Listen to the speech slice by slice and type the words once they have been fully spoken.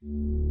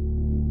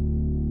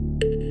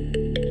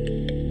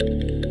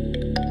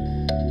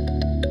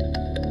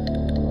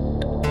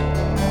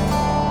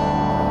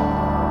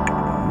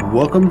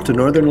Welcome to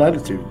Northern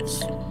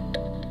Latitudes.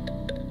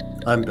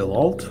 I'm Bill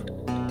Alt.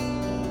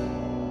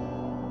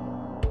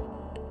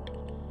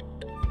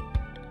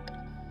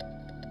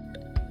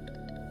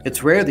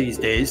 It's rare these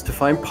days to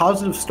find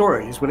positive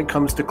stories when it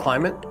comes to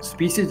climate,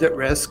 species at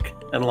risk,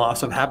 and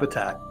loss of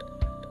habitat.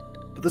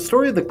 But the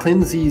story of the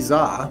Klinze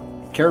Za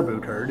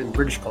caribou herd in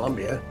British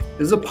Columbia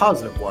is a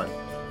positive one,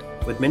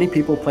 with many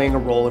people playing a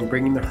role in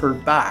bringing the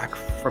herd back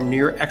from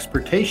near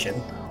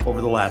extirpation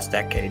over the last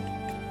decade.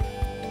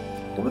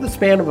 Over the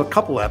span of a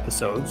couple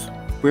episodes,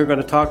 we're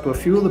going to talk to a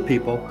few of the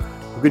people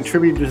who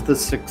contributed to the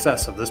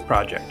success of this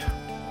project.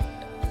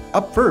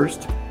 Up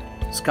first,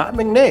 Scott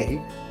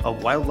McNay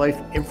of Wildlife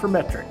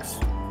Infometrics.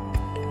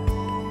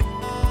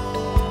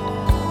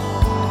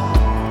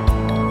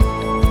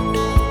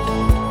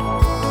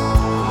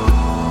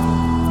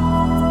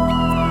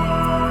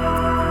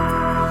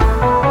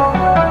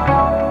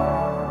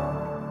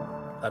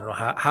 I don't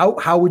know,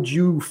 how would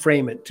you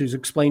frame it to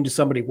explain to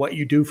somebody what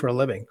you do for a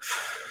living?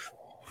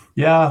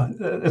 Yeah,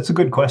 it's a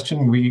good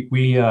question.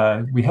 We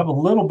have a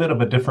little bit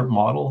of a different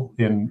model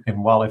in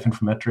Wildlife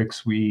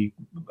Infometrics. We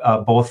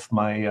both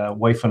my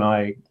wife and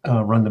I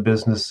run the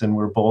business, and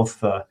we're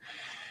both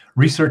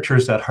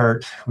researchers at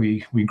heart.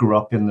 We grew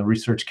up in the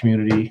research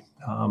community.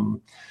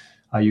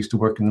 I used to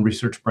work in the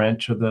research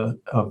branch of the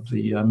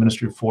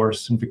Ministry of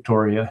Forests in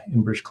Victoria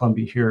in British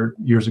Columbia here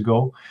years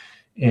ago.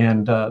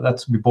 And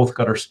we both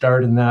got our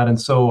start in that.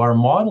 And so our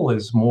model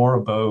is more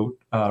about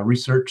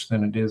research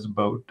than it is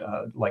about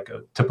like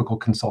a typical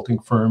consulting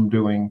firm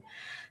doing,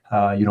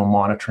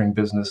 monitoring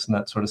business and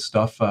that sort of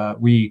stuff.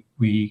 We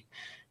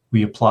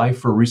apply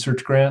for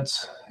research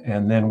grants,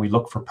 and then we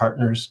look for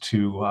partners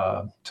to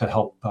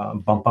help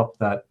bump up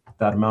that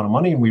amount of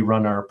money. And we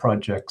run our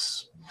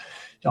projects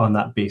on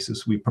that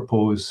basis. We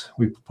propose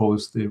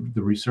the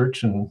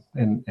research and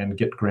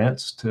get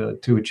grants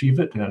to achieve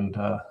it, and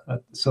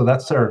so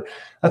that's our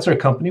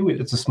company.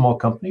 It's a small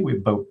company. We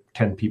have about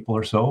 10 people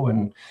or so,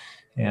 and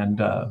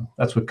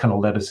that's what kind of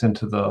led us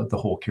into the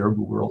whole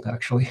caribou world,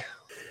 actually.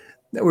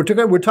 We're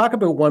talking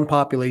about one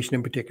population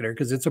in particular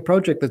because it's a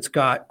project that's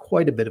got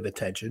quite a bit of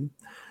attention,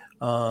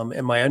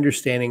 and my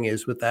understanding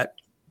is with that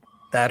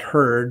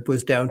herd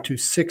was down to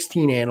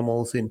 16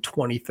 animals in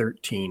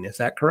 2013. Is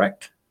that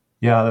correct?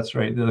 Yeah, that's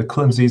right. The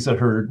Klinze Za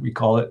herd, we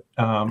call it.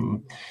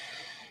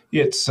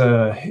 It's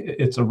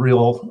a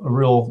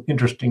real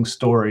interesting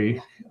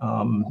story.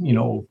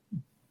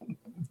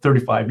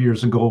 35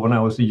 years ago, when I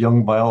was a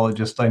young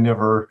biologist, I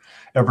never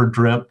ever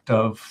dreamt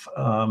of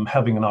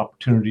having an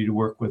opportunity to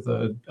work with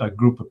a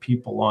group of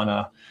people on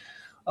a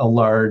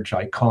large,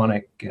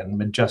 iconic, and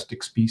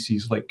majestic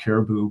species like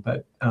caribou.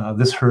 But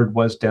this herd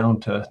was down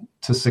to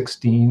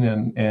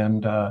 16,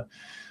 and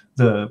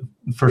the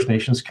First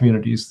Nations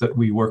communities that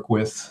we work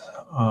with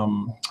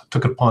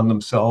took it upon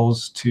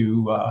themselves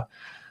to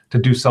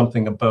do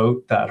something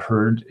about that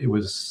herd.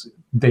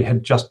 They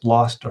had just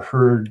lost a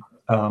herd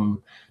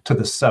to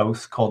the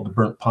south called the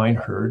burnt pine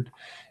herd.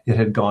 It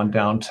had gone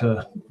down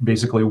to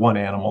basically one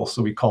animal,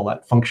 so we call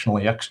that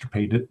functionally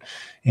extirpated.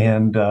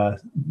 And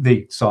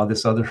they saw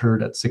this other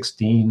herd at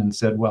 16 and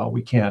said, "Well,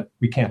 we can't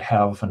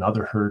have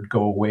another herd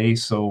go away."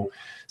 So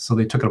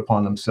they took it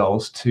upon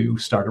themselves to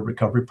start a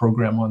recovery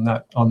program on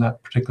that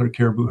particular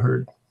caribou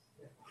herd.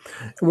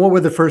 And what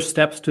were the first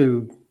steps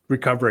to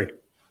recovery?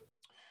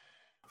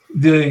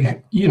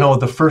 The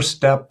first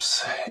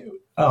steps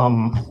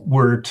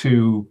were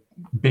to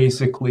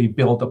basically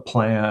build a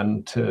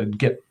plan to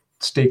get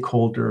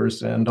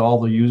stakeholders and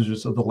all the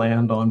users of the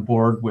land on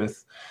board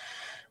with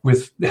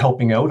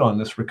helping out on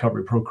this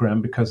recovery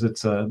program, because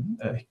it's a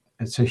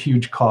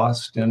huge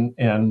cost, and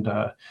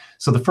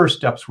so the first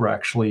steps were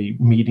actually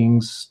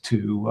meetings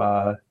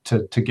to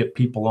get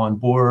people on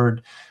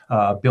board,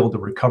 build a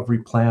recovery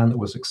plan that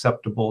was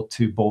acceptable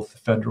to both the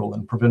federal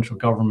and provincial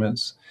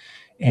governments.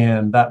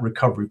 And that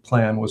recovery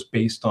plan was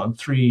based on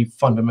three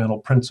fundamental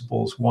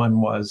principles.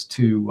 One was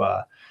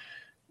to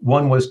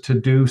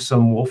do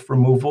some wolf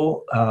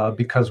removal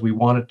because we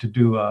wanted to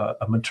do a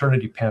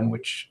maternity pen,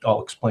 which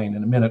I'll explain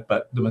in a minute.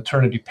 But the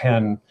maternity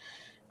pen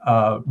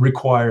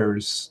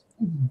requires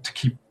to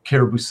keep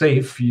caribou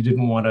safe. You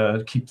didn't want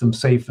to keep them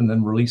safe and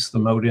then release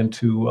them out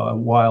into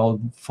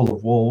wild full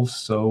of wolves.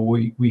 So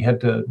we had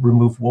to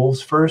remove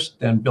wolves first,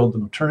 then build the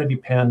maternity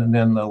pen, and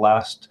then the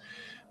last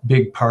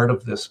big part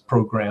of this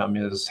program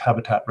is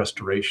habitat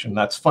restoration.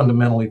 That's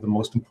fundamentally the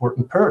most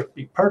important part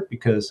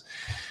because,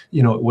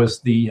 it was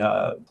the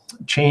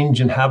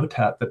change in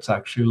habitat that's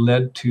actually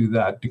led to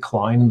that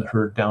decline in the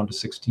herd down to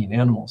 16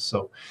 animals.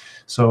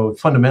 So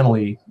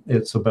fundamentally,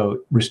 it's about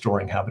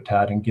restoring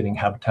habitat and getting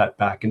habitat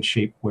back in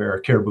shape where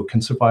caribou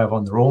can survive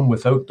on their own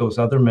without those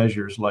other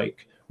measures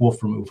like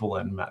wolf removal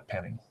and mat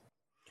panning.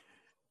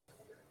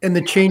 And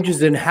the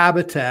changes in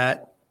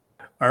habitat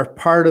are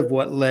part of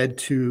what led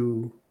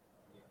to,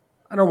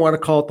 I don't want to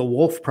call it the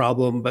wolf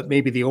problem, but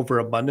maybe the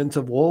overabundance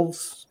of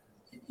wolves.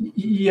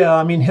 Yeah,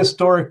 I mean,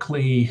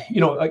 historically,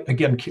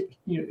 again, if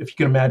you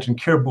can imagine,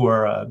 caribou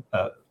are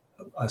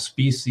a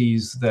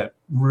species that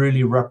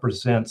really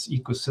represents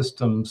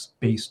ecosystems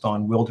based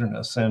on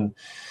wilderness. And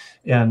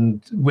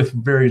and with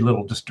very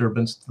little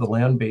disturbance to the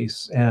land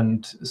base.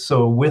 And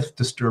so with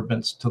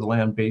disturbance to the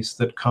land base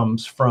that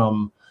comes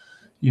from,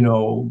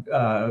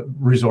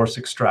 resource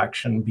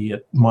extraction, be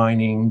it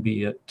mining,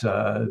 be it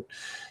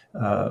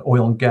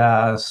oil and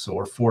gas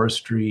or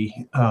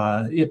forestry,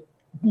 it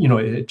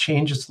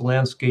changes the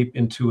landscape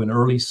into an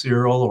early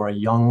cereal or a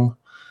young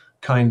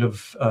kind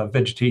of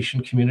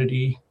vegetation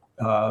community.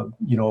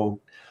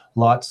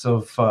 Lots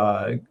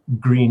of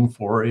green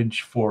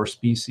forage for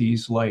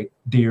species like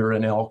deer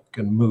and elk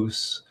and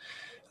moose,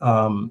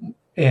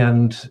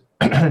 and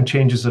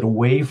changes it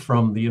away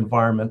from the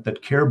environment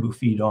that caribou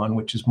feed on,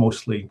 which is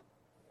mostly,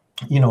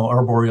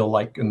 arboreal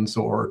lichens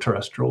or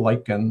terrestrial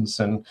lichens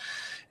and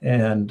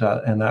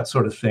that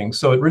sort of thing.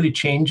 So it really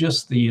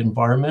changes the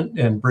environment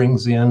and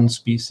brings in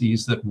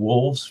species that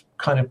wolves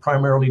kind of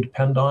primarily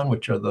depend on,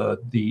 which are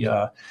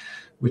the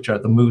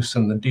moose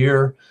and the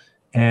deer.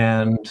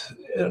 And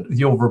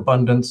the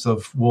overabundance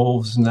of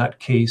wolves in that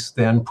case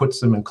then puts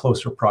them in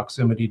closer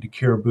proximity to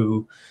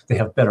caribou. They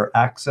have better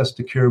access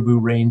to caribou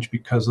range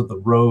because of the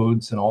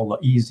roads and all the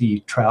easy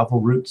travel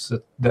routes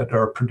that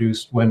are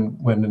produced when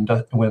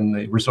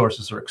the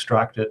resources are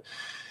extracted.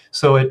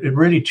 So it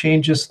really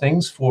changes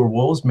things for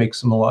wolves,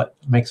 makes it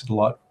a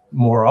lot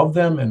more of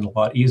them and a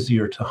lot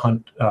easier to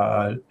hunt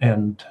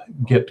and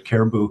get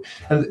caribou.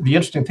 And the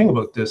interesting thing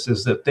about this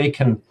is that they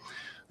can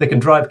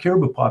drive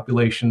caribou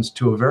populations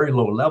to a very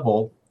low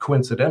level,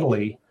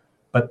 coincidentally,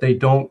 but they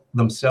don't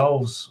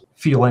themselves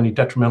feel any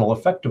detrimental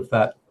effect of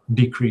that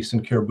decrease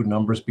in caribou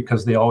numbers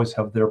because they always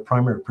have their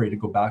primary prey to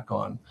go back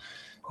on,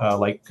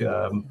 like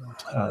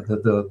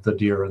the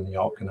deer and the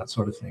elk and that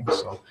sort of thing.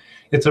 So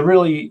it's a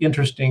really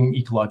interesting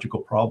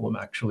ecological problem,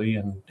 actually,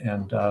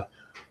 and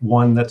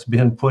one that's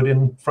been put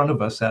in front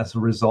of us as a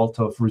result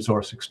of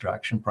resource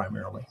extraction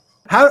primarily.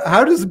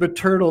 How does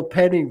maternal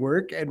penning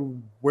work,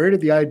 and where did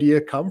the idea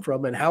come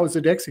from, and how is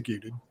it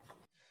executed?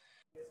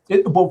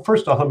 Well,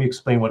 first off, let me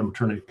explain what a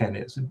maternity pen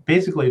is.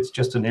 Basically, it's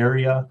just an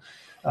area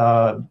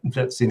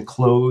that's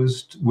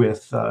enclosed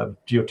with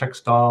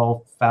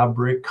geotextile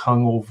fabric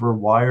hung over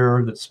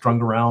wire that's strung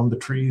around the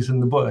trees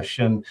in the bush,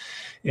 and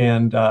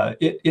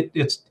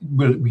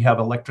we have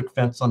electric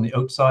fence on the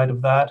outside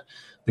of that.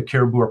 The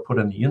caribou are put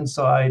on the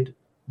inside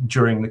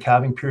during the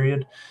calving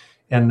period.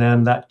 And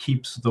then that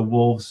keeps the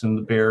wolves and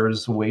the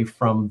bears away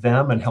from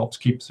them and helps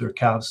keep their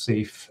calves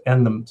safe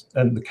and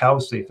the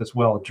cows safe as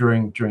well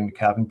during the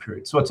calving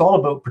period. So it's all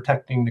about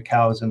protecting the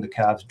cows and the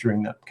calves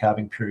during that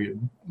calving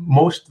period.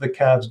 Most of the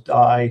calves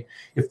die.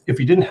 If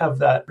you didn't have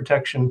that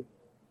protection,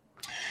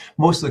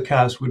 most of the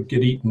calves would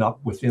get eaten up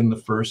within the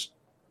first,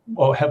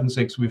 oh, heaven's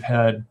sakes, we've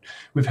had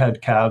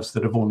calves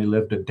that have only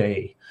lived a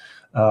day.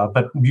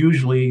 But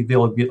usually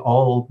they'll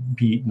all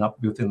be eaten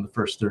up within the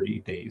first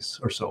 30 days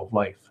or so of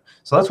life.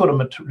 So that's what a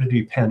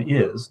maternity pen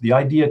is. The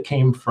idea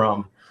came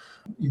from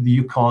the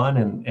Yukon,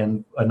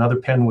 and another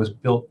pen was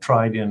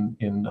tried in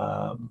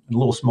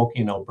Little Smoky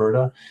in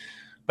Alberta.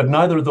 But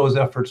neither of those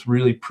efforts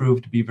really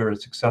proved to be very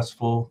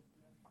successful.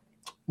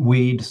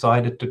 We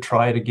decided to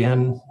try it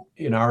again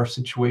in our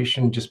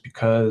situation just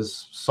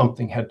because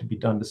something had to be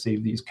done to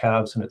save these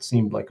calves, and it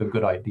seemed like a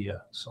good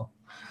idea. So.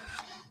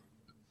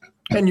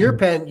 And your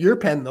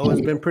pen though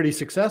has been pretty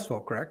successful,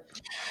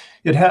 correct?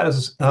 It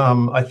has.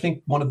 I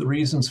think one of the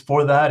reasons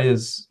for that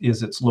is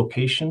its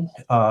location.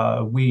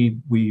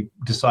 We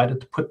decided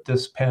to put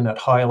this pen at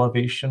high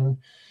elevation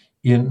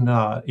in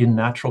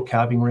natural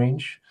calving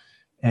range,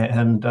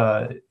 and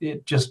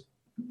it just,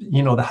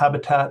 the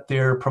habitat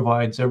there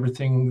provides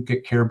everything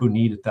that caribou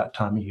need at that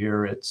time of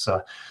year. It's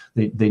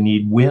they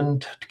need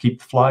wind to keep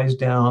the flies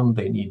down.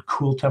 They need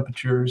cool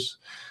temperatures.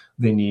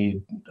 They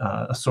need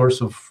a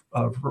source of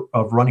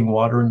running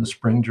water in the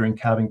spring during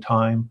calving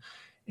time.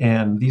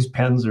 And these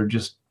pens are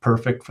just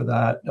perfect for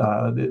that.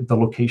 The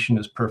location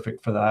is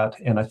perfect for that.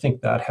 And I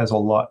think that has a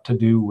lot to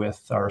do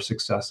with our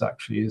success,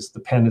 actually, is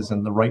the pen is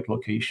in the right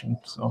location.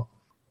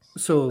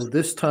 So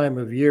this time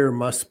of year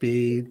must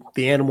be,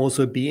 the animals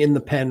would be in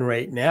the pen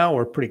right now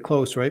or pretty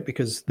close, right?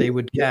 Because they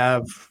would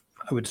have,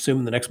 I would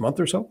assume, the next month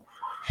or so.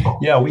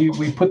 Yeah,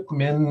 we put them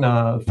in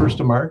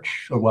 1st of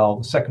March, the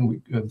second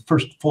week,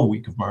 first full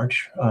week of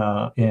March,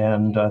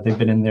 and they've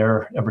been in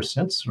there ever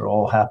since. We're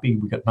all happy.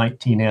 We got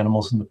 19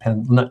 animals in the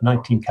pen,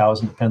 19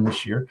 cows in the pen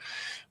this year,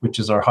 which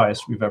is our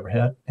highest we've ever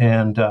had.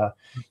 And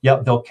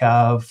they'll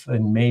calve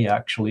in May,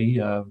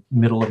 actually,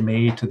 middle of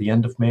May to the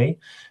end of May.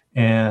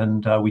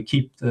 And we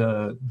keep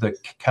the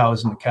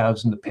cows and the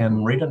calves in the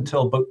pen right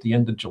until about the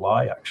end of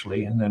July,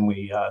 actually. And then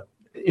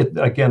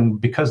again,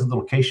 because of the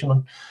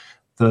location,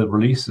 the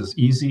release is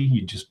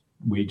easy.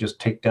 We just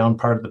take down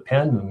part of the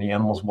pen, and the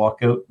animals walk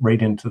out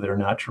right into their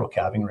natural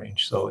calving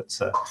range. So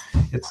it's a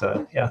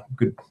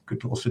good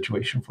little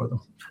situation for them.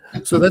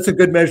 So that's a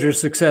good measure of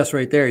success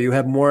right there. You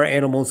have more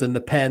animals in the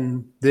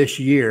pen this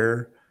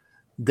year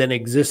than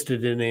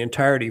existed in the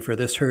entirety for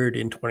this herd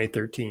in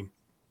 2013.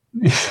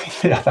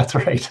 Yeah, that's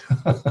right.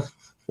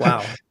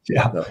 Wow.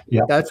 Yeah.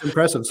 That's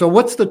impressive. So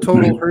what's the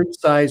total herd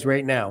size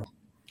right now?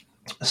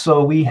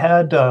 So we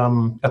had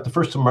at the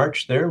 1st of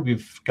March there,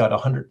 we've got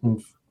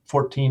 140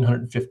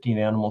 1,415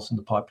 animals in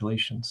the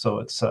population. So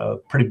it's a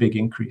pretty big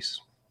increase.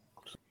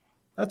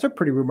 That's a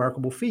pretty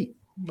remarkable feat.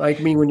 Like,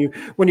 I mean,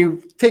 when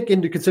you take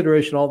into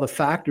consideration all the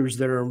factors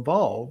that are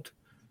involved,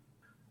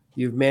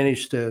 you've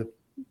managed to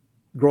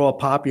grow a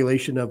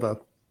population of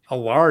a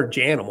large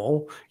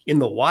animal in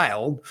the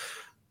wild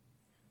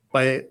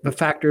by a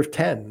factor of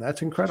 10.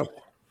 That's incredible.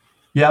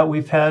 Yeah,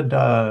 we've had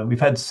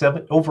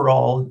 7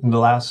 overall in the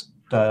last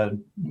 8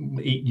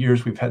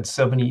 years. We've had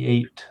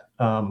 78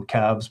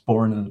 calves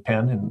born in the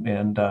pen,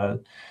 and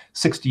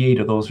 68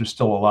 of those are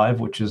still alive,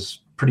 which is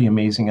pretty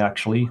amazing,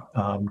 actually,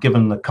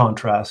 given the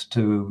contrast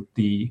to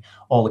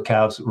all the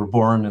calves that were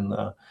born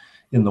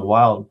in the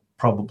wild.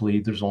 Probably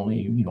there's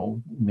only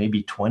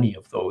maybe 20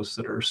 of those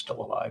that are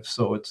still alive.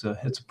 So it's a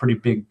pretty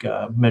big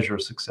measure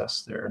of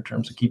success there in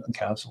terms of keeping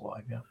calves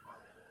alive. Yeah.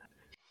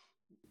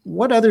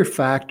 What other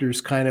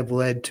factors kind of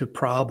led to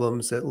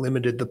problems that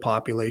limited the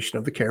population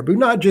of the caribou,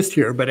 not just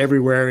here, but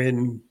everywhere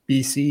in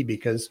BC?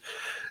 Because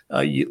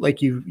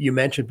like you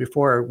mentioned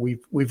before,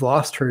 we've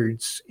lost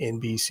herds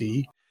in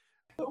BC.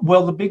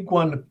 Well, the big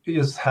one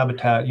is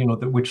habitat,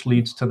 which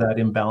leads to that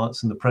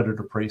imbalance in the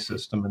predator-prey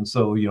system. And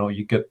so,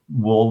 you get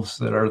wolves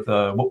that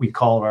are what we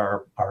call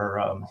our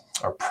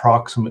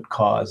proximate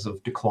cause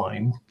of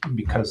decline,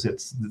 because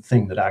it's the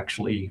thing that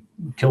actually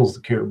kills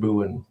the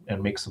caribou and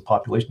makes the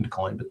population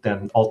decline. But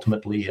then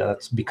ultimately,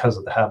 that's because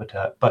of the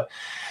habitat. But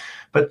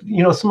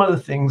some other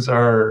things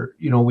are,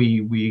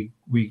 we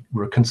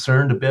were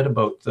concerned a bit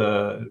about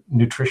the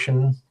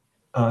nutrition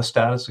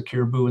status of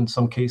caribou in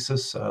some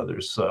cases.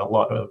 There's a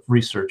lot of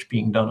research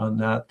being done on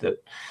that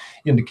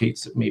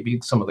indicates that maybe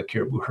some of the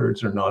caribou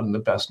herds are not in the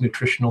best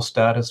nutritional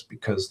status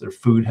because their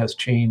food has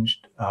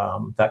changed.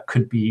 That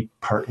could be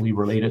partly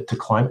related to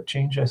climate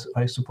change,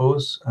 I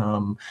suppose.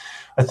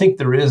 I think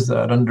there is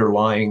that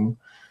underlying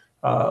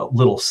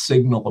little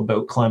signal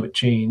about climate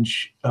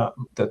change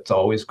that's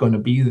always going to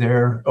be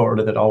there, or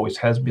that always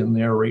has been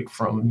there right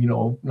from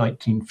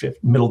 1950,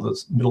 middle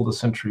of the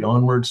century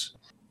onwards.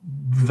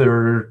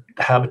 Their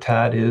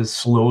habitat is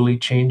slowly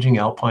changing.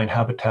 Alpine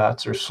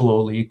habitats are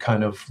slowly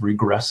kind of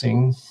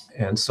regressing,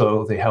 and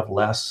so they have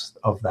less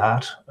of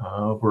that.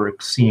 We're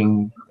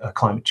seeing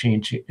climate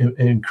change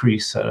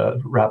increase at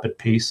a rapid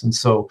pace, and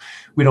so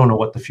we don't know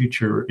what the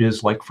future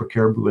is like for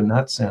caribou in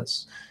that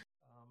sense.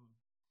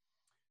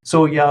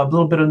 So yeah, a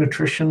little bit of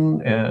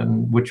nutrition,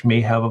 and which may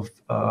have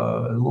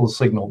a little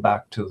signal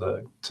back to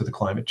the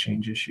climate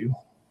change issue.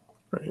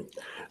 Right.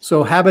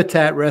 So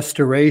habitat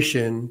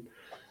restoration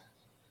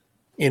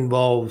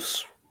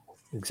involves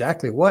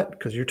exactly what?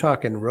 Because you're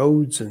talking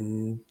roads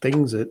and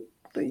things that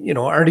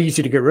aren't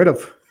easy to get rid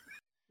of.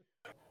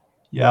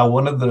 Yeah,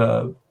 one of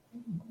the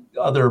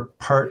other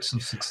parts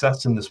of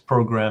success in this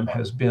program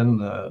has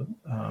been a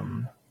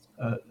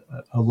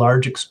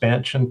large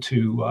expansion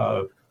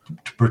to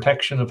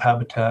protection of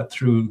habitat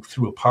through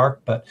a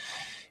park, but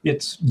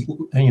it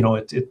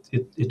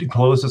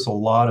encloses a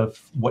lot of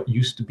what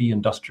used to be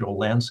industrial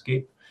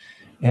landscape.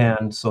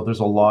 And so there's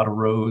a lot of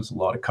roads, a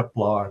lot of cut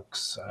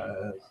blocks,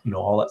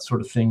 all that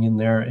sort of thing in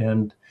there.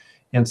 And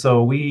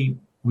so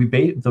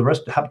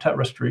habitat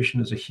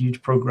restoration is a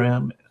huge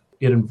program.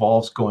 It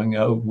involves going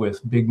out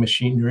with big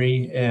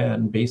machinery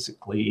and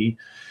basically,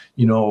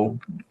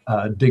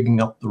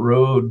 digging up the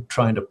road,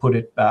 trying to put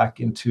it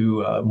back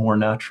into a more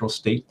natural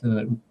state than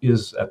it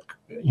is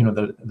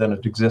than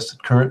it exists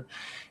at current,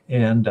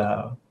 and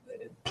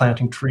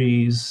planting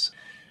trees.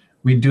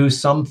 We do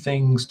some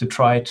things to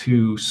try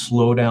to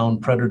slow down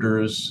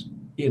predators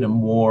in a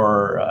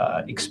more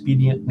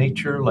expedient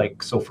nature.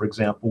 Like, so for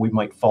example, we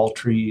might fall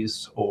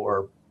trees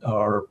or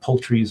pull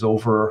trees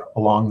over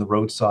along the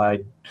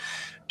roadside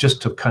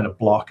just to kind of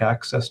block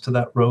access to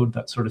that road,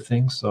 that sort of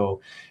thing. So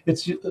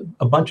it's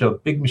a bunch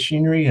of big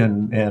machinery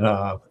and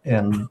a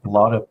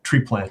lot of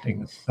tree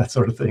planting, that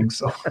sort of thing.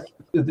 So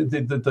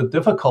the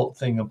difficult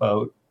thing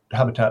about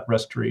habitat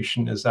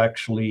restoration is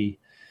actually,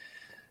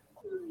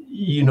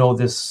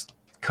 this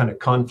kind of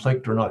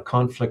conflict, or not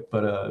conflict,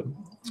 but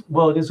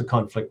it is a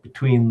conflict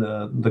between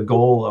the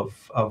goal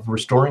of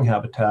restoring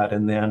habitat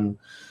and then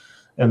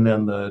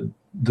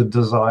the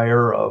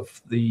desire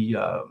of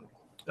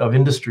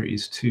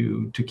industries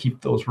to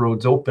keep those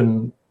roads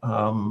open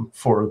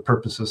for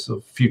purposes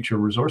of future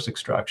resource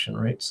extraction,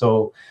 right?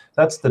 So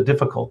that's the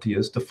difficulty,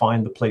 is to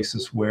find the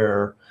places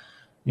where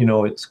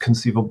it's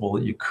conceivable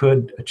that you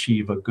could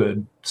achieve a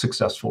good,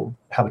 successful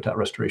habitat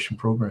restoration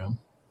program.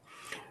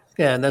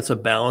 Yeah, and that's a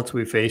balance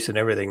we face in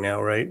everything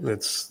now, right? It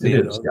is,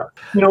 yeah.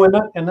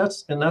 And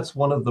that's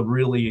one of the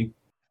really,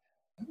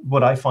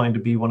 what I find to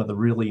be one of the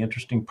really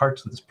interesting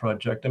parts of this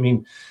project. I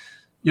mean,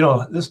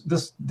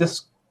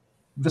 this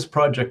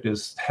project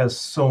has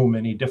so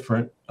many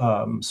different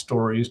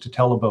stories to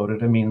tell about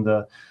it. I mean,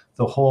 the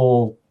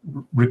whole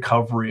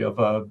recovery of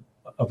an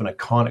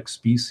iconic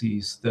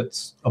species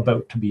that's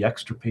about to be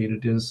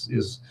extirpated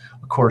is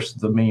of course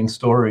the main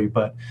story,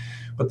 but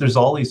there's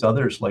all these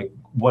others, like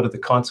what are the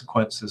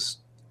consequences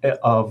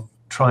of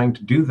trying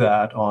to do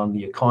that on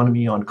the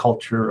economy, on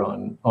culture,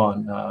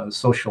 on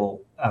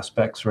social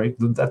aspects, right?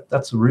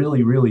 That's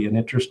really, really an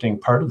interesting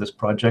part of this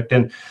project,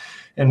 and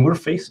we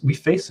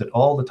face it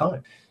all the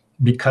time.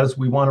 Because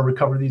we want to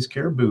recover these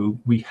caribou,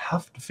 we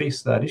have to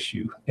face that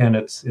issue, and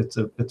it's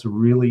a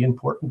really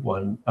important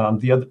one.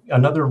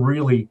 Another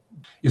really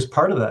is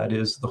part of that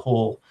is the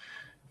whole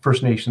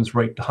First Nations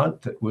right to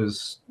hunt that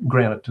was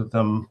granted to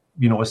them,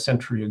 a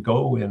century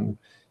ago in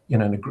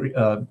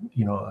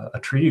a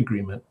treaty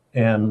agreement,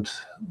 and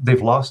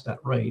they've lost that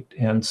right.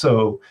 And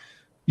so,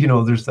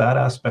 there's that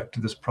aspect to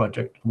this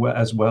project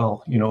as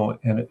well,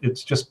 and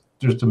it's just,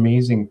 there's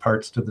amazing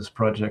parts to this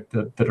project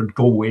that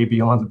go way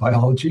beyond the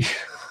biology.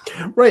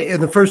 Right.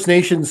 And the First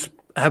Nations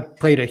have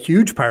played a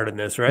huge part in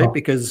this, right? Oh.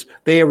 Because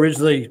they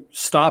originally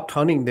stopped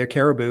hunting their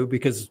caribou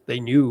because they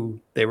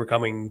knew they were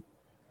coming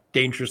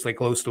dangerously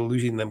close to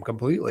losing them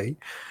completely.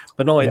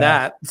 But not only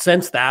that,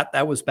 since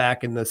that was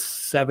back in the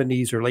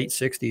 70s or late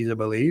 60s, I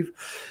believe.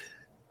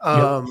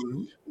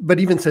 But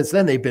even since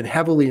then, they've been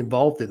heavily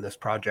involved in this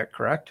project,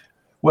 correct?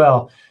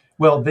 Well,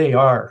 they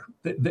are.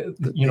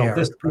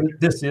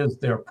 This is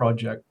their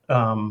project.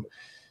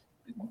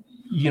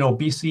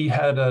 BC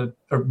had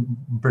or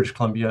British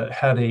Columbia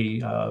had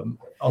a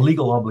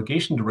legal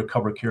obligation to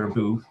recover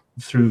caribou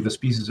through the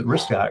Species at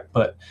Risk Act,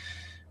 but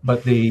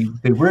they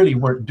really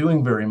weren't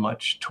doing very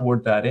much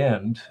toward that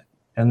end.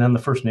 And then the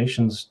First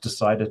Nations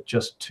decided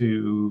just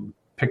to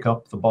pick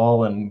up the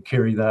ball and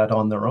carry that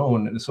on their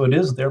own. And so it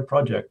is their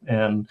project,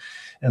 and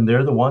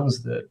they're the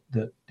ones that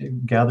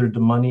gathered the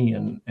money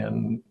and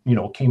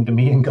came to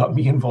me and got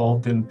me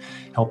involved in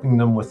helping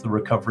them with the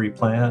recovery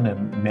plan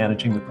and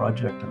managing the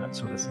project and that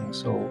sort of thing.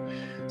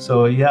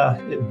 So yeah,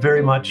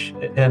 very much,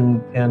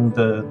 and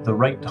the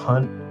right to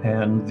hunt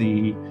and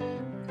the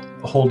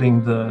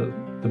holding the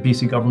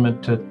BC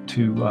government to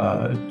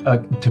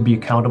be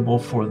accountable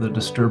for the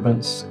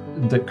disturbance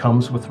that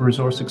comes with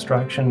resource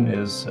extraction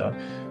is.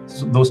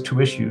 So those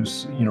two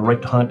issues,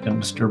 right to hunt and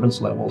disturbance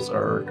levels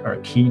are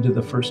key to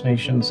the First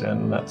Nations,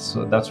 and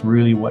that's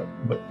really what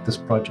this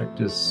project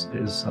is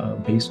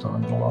based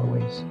on in a lot of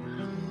ways.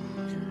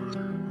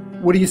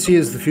 What do you see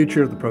as the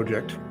future of the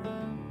project?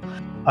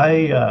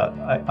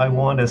 I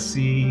want to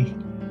see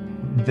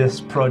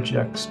this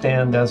project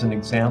stand as an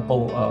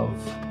example of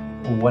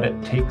what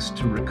it takes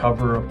to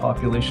recover a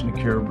population of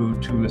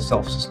caribou to a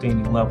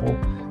self-sustaining level,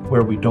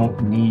 where we don't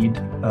need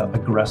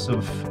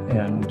aggressive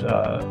and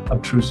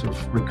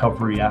obtrusive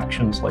recovery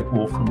actions like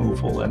wolf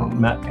removal and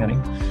mat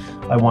penning.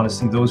 I want to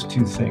see those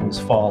two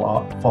things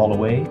fall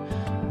away,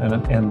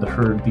 and the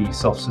herd be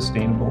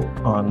self-sustainable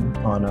on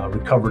a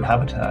recovered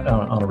habitat,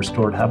 on a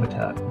restored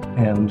habitat,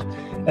 and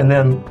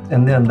then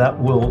that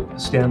will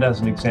stand as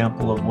an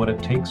example of what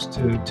it takes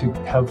to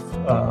have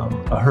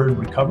a herd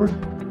recovered.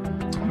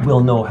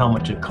 We'll know how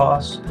much it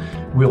costs.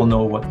 We'll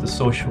know what the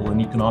social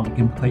and economic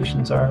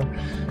implications are,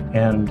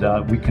 and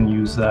we can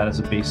use that as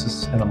a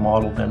basis and a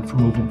model then for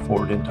moving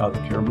forward into other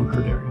caribou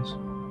herd areas.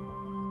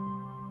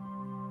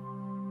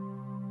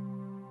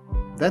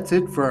 That's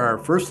it for our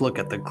first look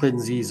at the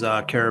Klinze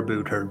Za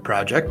caribou herd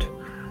project.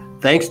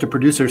 Thanks to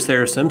producer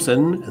Sarah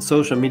Simpson and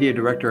social media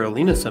director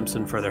Alina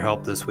Simpson for their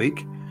help this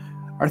week.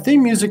 Our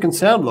theme music and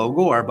sound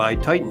logo are by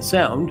Titan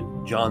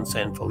Sound, John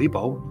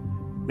Sanfilippo.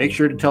 Make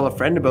sure to tell a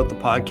friend about the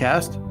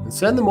podcast and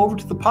send them over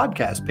to the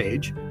podcast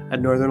page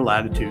at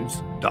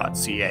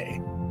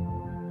northernlatitudes.ca.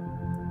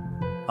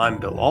 I'm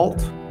Bill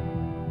Alt.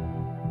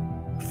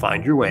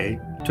 Find your way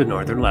to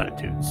Northern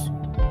Latitudes.